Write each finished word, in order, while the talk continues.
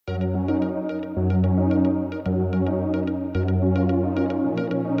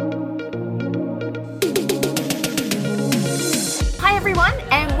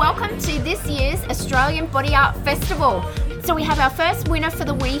welcome to this year's Australian Body Art Festival. So we have our first winner for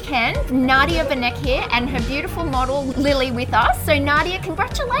the weekend, Nadia Benek here, and her beautiful model Lily with us. So Nadia,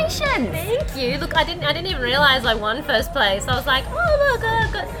 congratulations! Thank you. Look, I didn't even realise I won first place. I was like, oh look,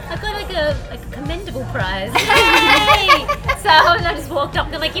 I got like a commendable prize. Yay! So I just walked up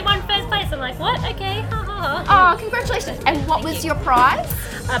and they're like, you won first place. I'm like, what? Okay. Oh, congratulations! And what was your prize?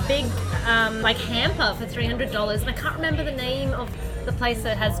 A big like hamper for $300, and I can't remember the name of the place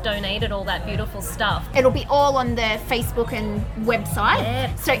that has donated all that beautiful stuff. It'll be all on the Facebook and website.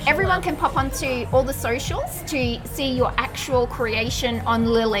 Yeah, so everyone can pop onto all the socials to see your actual creation on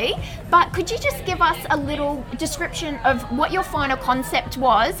Lily. But could you just give us a little description of what your final concept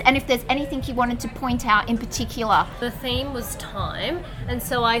was, and if there's anything you wanted to point out in particular? The theme was time, and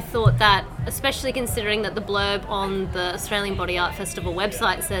so I thought that, especially considering that the blurb on the Australian Body Art Festival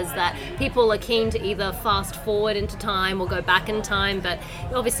website says that people are keen to either fast forward into time or go back in time, but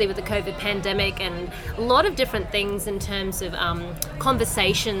obviously with the COVID pandemic and a lot of different things in terms of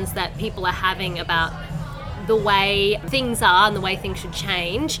conversations that people are having about the way things are and the way things should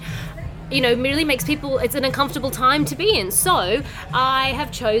change, really makes people, it's an uncomfortable time to be in. So I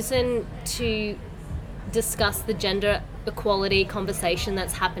have chosen to discuss the gender equality conversation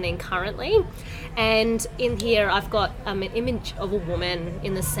that's happening currently, and in here I've got an image of a woman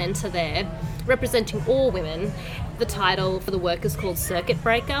in the center there representing all women. The title for the work is called Circuit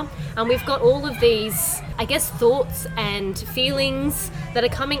Breaker, and we've got all of these, I guess, thoughts and feelings that are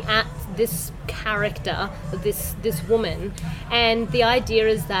coming at this character, this woman, and the idea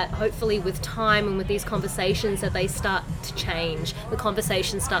is that hopefully with time and with these conversations that they start to change, the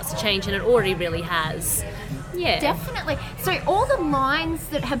conversation starts to change, and it already really has. Yeah. Definitely. So all the lines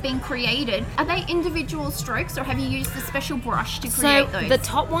that have been created, are they individual strokes, or have you used a special brush to create those? The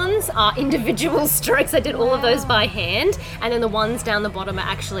top ones are individual strokes. I did all of those by hand, and then the ones down the bottom are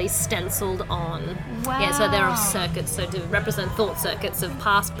actually stenciled on. Wow. Yeah, so they're of circuits, so to represent thought circuits of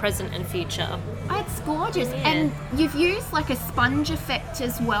past, present and future. Oh, it's gorgeous. Yeah. And you've used like a sponge effect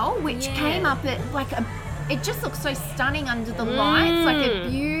as well, which came up at it just looks so stunning under the lights, like a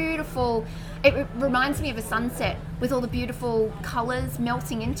beautiful, it reminds me of a sunset with all the beautiful colours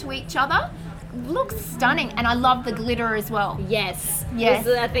melting into each other. Looks stunning, and I love the glitter as well. Yes. Yes.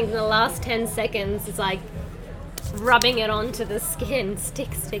 I think in the last 10 seconds it's like rubbing it onto the skin. Stick.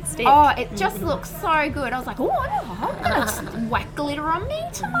 Oh, it just looks so good. I was like, I'm gonna whack glitter on me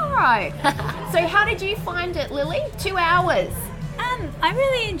tomorrow. So how did you find it, Lily? 2 hours. I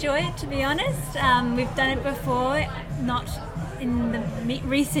really enjoy it, to be honest. We've done it before, not in the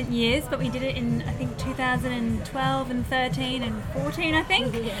recent years, but we did it in, I think, 2012 and 13 and 14, I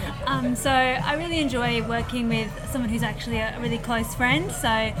think. So I really enjoy working with someone who's actually a really close friend, so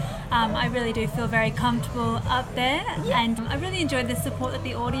I really do feel very comfortable up there, and I really enjoy the support that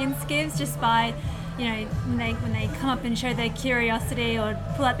the audience gives just by, when they come up and show their curiosity or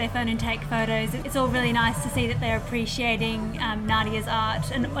pull out their phone and take photos. It's all really nice to see that they're appreciating Nadia's art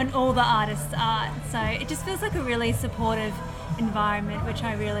and all the artists' art. So it just feels like a really supportive environment, which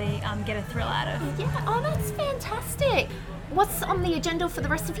I really get a thrill out of. Yeah, oh, that's fantastic. What's on the agenda for the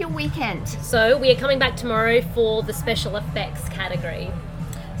rest of your weekend? So we are coming back tomorrow for the special effects category.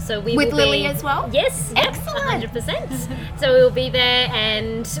 So we with will Lily as well? Yes, excellent. 100%. So we will be there,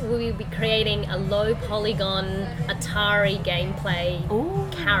 and we will be creating a low polygon Atari gameplay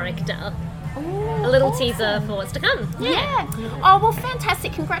character. Ooh, a little awesome. Teaser for what's to come. Yeah. Oh, well,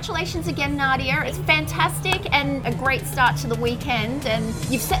 fantastic. Congratulations again, Nadia. It's fantastic and a great start to the weekend, and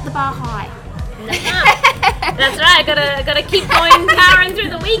you've set the bar high. That's right. Gotta keep going, powering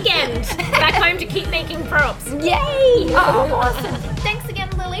through the weekend. Back home to keep making props. Yay! Oh, awesome. Thanks again,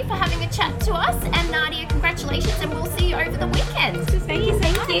 Lily, for having a chat to us, and Nadia, congratulations, and we'll see you over the weekend. Thank you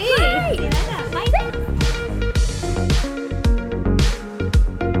so much. Bye. See you later.